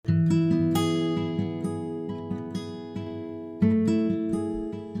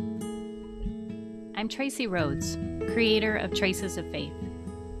I'm Tracy Rhodes, creator of Traces of Faith.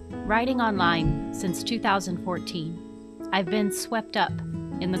 Writing online since 2014, I've been swept up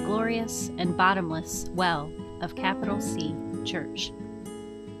in the glorious and bottomless well of capital C Church,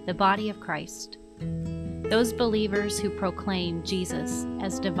 the body of Christ, those believers who proclaim Jesus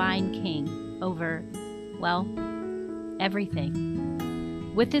as divine King over, well,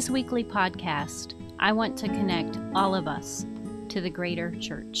 everything. With this weekly podcast, I want to connect all of us to the greater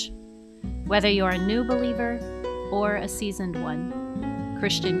church. Whether you're a new believer or a seasoned one,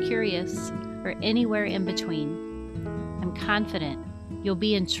 Christian curious, or anywhere in between, I'm confident you'll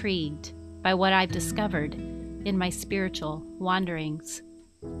be intrigued by what I've discovered in my spiritual wanderings.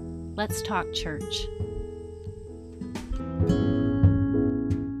 Let's talk church.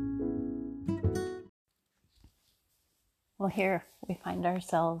 Well, here we find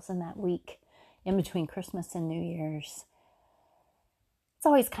ourselves in that week in between Christmas and New Year's. It's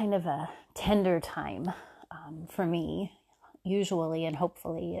always kind of a tender time for me, usually, and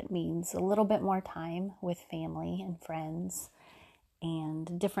hopefully it means a little bit more time with family and friends and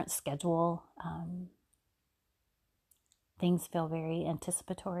a different schedule. Things feel very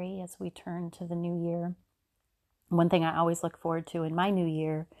anticipatory as we turn to the new year. One thing I always look forward to in my new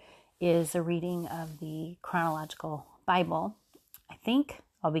year is a reading of the chronological Bible. I think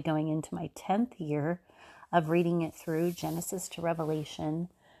I'll be going into my 10th year of reading it through Genesis to Revelation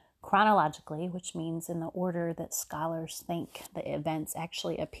chronologically, which means in the order that scholars think the events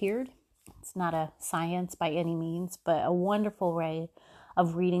actually appeared. It's not a science by any means, but a wonderful way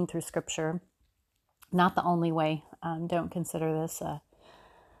of reading through Scripture. Not the only way. Don't consider this a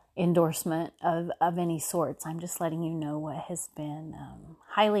endorsement of any sorts. I'm just letting you know what has been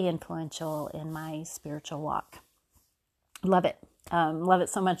highly influential in my spiritual walk. Love it. Love it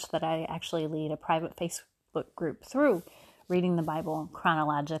so much that I actually lead a private Facebook group through reading the Bible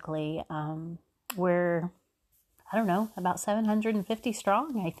chronologically. We're, about 750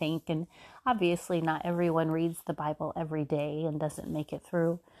 strong, I think. And obviously not everyone reads the Bible every day and doesn't make it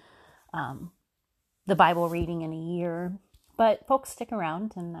through the Bible reading in a year. But folks stick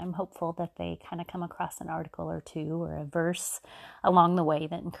around, and I'm hopeful that they kind of come across an article or two or a verse along the way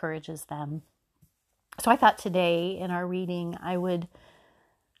that encourages them. So I thought today in our reading, I would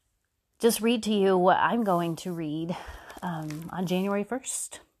just read to you what I'm going to read on January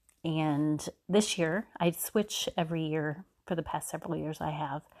 1st. And this year, I switch every year for the past several years I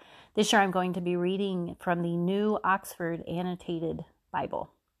have. This year, I'm going to be reading from the New Oxford Annotated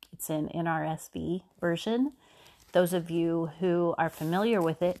Bible. It's an NRSV version. Those of you who are familiar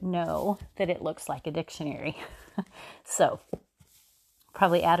with it know that it looks like a dictionary. So,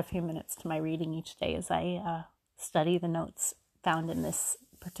 probably add a few minutes to my reading each day as I study the notes found in this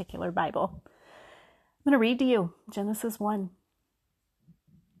particular Bible. I'm going to read to you Genesis 1.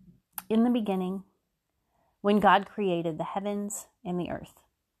 In the beginning, when God created the heavens and the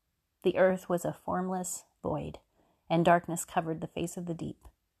earth was a formless void, and darkness covered the face of the deep,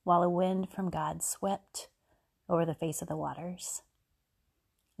 while a wind from God swept over the face of the waters.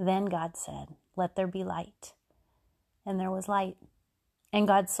 Then God said, "Let there be light." And there was light. And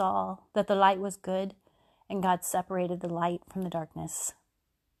God saw that the light was good, and God separated the light from the darkness.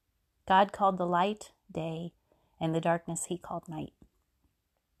 God called the light day, and the darkness he called night.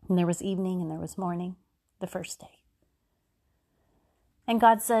 And there was evening and there was morning, the first day. And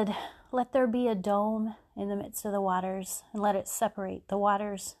God said, "Let there be a dome in the midst of the waters, and let it separate the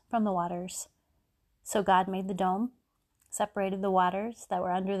waters from the waters." So God made the dome, separated the waters that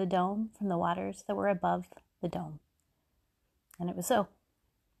were under the dome from the waters that were above the dome. And it was so.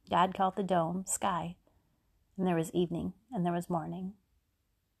 God called the dome sky, and there was evening and there was morning,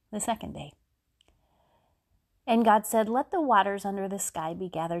 the second day. And God said, "Let the waters under the sky be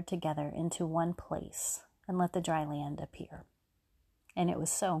gathered together into one place, and let the dry land appear." And it was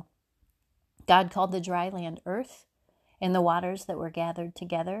so. God called the dry land earth, and the waters that were gathered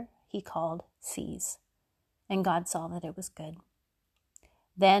together he called seas. And God saw that it was good.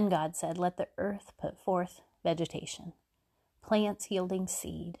 Then God said, "Let the earth put forth vegetation, plants yielding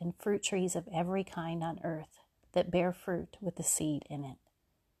seed, and fruit trees of every kind on earth that bear fruit with the seed in it."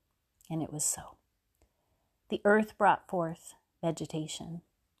 And it was so. The earth brought forth vegetation,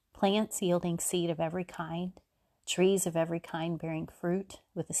 plants yielding seed of every kind, trees of every kind bearing fruit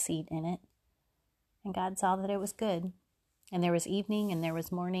with the seed in it. And God saw that it was good. And there was evening and there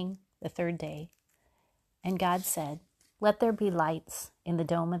was morning, the third day. And God said, "Let there be lights in the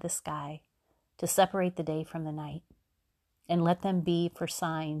dome of the sky to separate the day from the night. And let them be for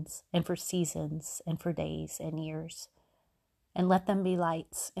signs and for seasons and for days and years. And let them be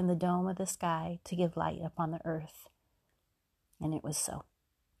lights in the dome of the sky to give light upon the earth." And it was so.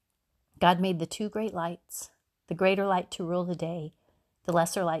 God made the two great lights, the greater light to rule the day, the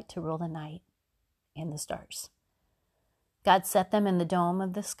lesser light to rule the night, and the stars. God set them in the dome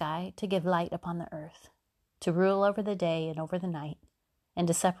of the sky to give light upon the earth, to rule over the day and over the night, and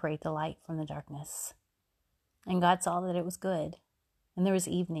to separate the light from the darkness. And God saw that it was good. And there was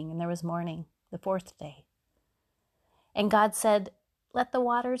evening, and there was morning, the fourth day. And God said, "Let the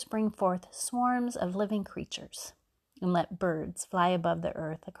waters bring forth swarms of living creatures, and let birds fly above the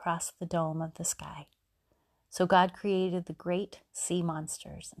earth across the dome of the sky." So God created the great sea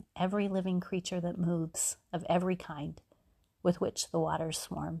monsters and every living creature that moves of every kind with which the waters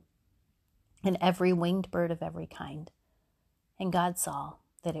swarm, and every winged bird of every kind. And God saw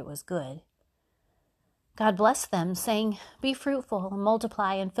that it was good. God blessed them, saying, "Be fruitful and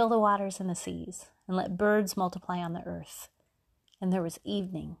multiply and fill the waters and the seas, and let birds multiply on the earth." And there was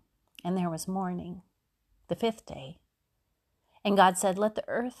evening, and there was morning, the fifth day. And God said, "Let the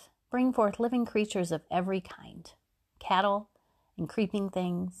earth bring forth living creatures of every kind, cattle and creeping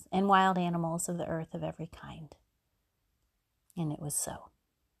things, and wild animals of the earth of every kind." And it was so.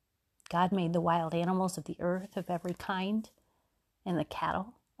 God made the wild animals of the earth of every kind, and the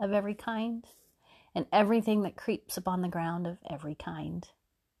cattle of every kind, and everything that creeps upon the ground of every kind.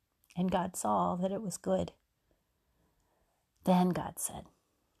 And God saw that it was good. Then God said,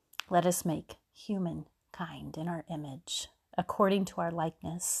 "Let us make humankind in our image, according to our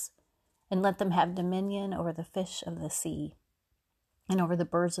likeness, and let them have dominion over the fish of the sea, and over the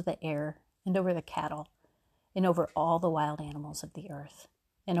birds of the air, and over the cattle, and over all the wild animals of the earth,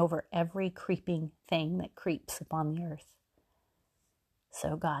 and over every creeping thing that creeps upon the earth."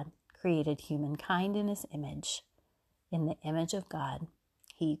 So God created humankind in his image. In the image of God,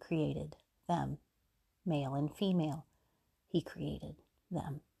 he created them. Male and female, he created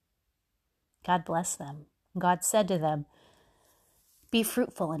them. God blessed them. God said to them, "Be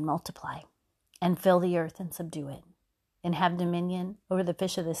fruitful and multiply, and fill the earth and subdue it, and have dominion over the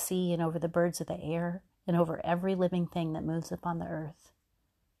fish of the sea, and over the birds of the air, and over every living thing that moves upon the earth."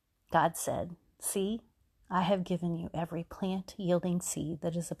 God said, "See, I have given you every plant yielding seed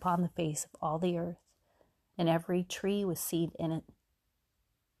that is upon the face of all the earth, and every tree with seed in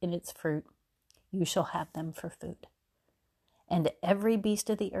its fruit. You shall have them for food. And to every beast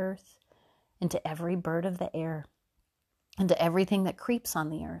of the earth, and to every bird of the air, and to everything that creeps on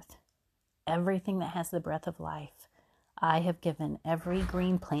the earth, everything that has the breath of life, I have given every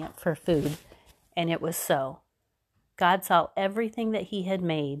green plant for food." And it was so. God saw everything that he had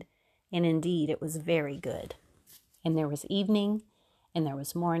made, and indeed it was very good. And there was evening, and there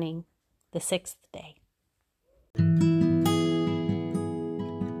was morning, the sixth day.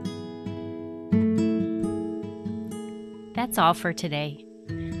 That's all for today.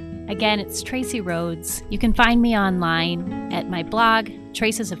 Again, it's Tracy Rhodes. You can find me online at my blog,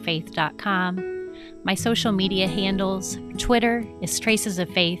 tracesoffaith.com. My social media handles, Twitter is Traces of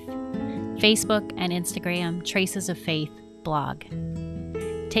Faith, Facebook and Instagram, Traces of Faith blog.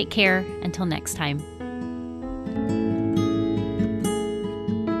 Take care until next time.